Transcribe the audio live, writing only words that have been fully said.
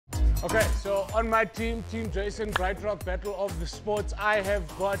Okay, so on my team, Team Jason, BrightRock Battle of the Sports, I have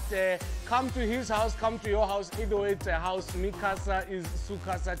got come to his house, come to your house. Either way, it's a house. Mikasa is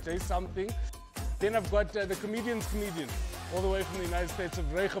Sukasa J something. Then I've got the comedian's comedian, all the way from the United States of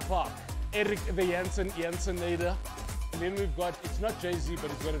Lehoko Park, Eric the Jansenator. And then we've got, it's not Jay-Z, but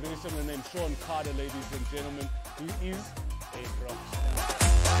it's got a very similar name, Shaun, ladies and gentlemen. He is a rock star.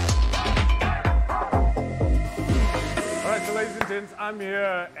 All right, so ladies and gents, I'm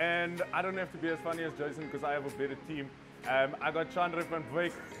here, and I don't have to be as funny as Jason because I have a better team. I got Shanray from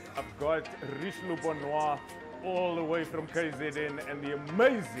Beaunoir, I've got Richelieu Beaunoir, all the way from KZN, and the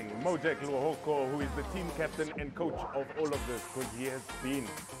amazing Mojak Lehoko, who is the team captain and coach of all of this, because he has been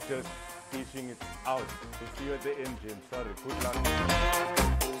just fishing it out. We'll see you at the end, gents. Sorry, good luck.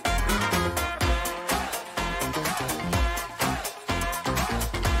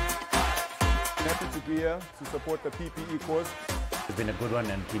 Happy to be here to support the PPE course. It's been a good one,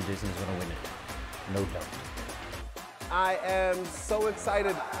 and Team Jason is going to win it, no doubt. I am so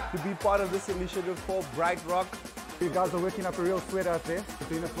excited to be part of this initiative for BrightRock. You guys are working up a real sweat out there. You're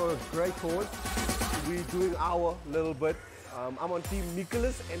doing it for a great cause. We're doing our little bit. I'm on Team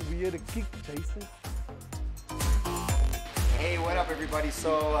Nicholas, and we're here to kick Jason. Hey, what up everybody?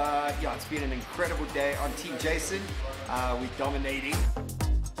 So yeah, it's been an incredible day on Team Jason. We're dominating.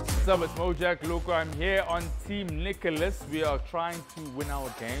 What's up, it's Mojak, Lehoko. I'm here on Team Nicholas. We are trying to win our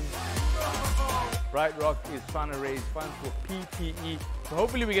game. BrightRock is trying to raise funds for PPE. So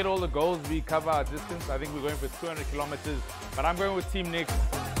hopefully we get all the goals, we cover our distance. I think we're going for 200 kilometers, but I'm going with Team Nick.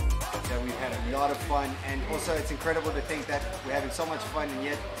 So we've had a lot of fun, and also it's incredible to think that we're having so much fun, and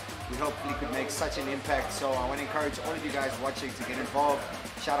yet we hopefully could make such an impact. So I want to encourage all of you guys watching to get involved.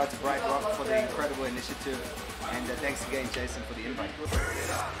 Shout out to BrightRock for the incredible initiative, and thanks again, Jason, for the invite.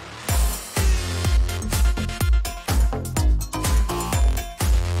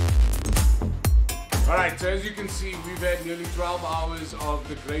 All right, so as you can see, we've had nearly 12 hours of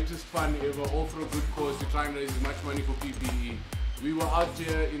the greatest fun ever, all for a good cause to try and raise as much money for PPE. We were out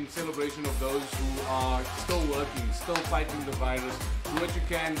here in celebration of those who are still working, still fighting the virus. Do what you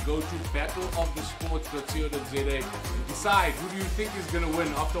can, go to battleofthesports.co.za and decide who do you think is going to win.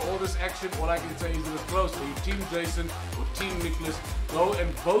 After all this action, all I can say is it was close. Are you Team Jason or Team Nicholas? Go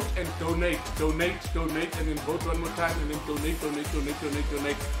and vote and donate. Donate, donate, and then vote one more time, and then donate, donate, donate, donate,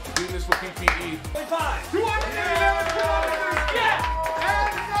 donate. We're doing this for PPE. 211 kilometers! Yeah!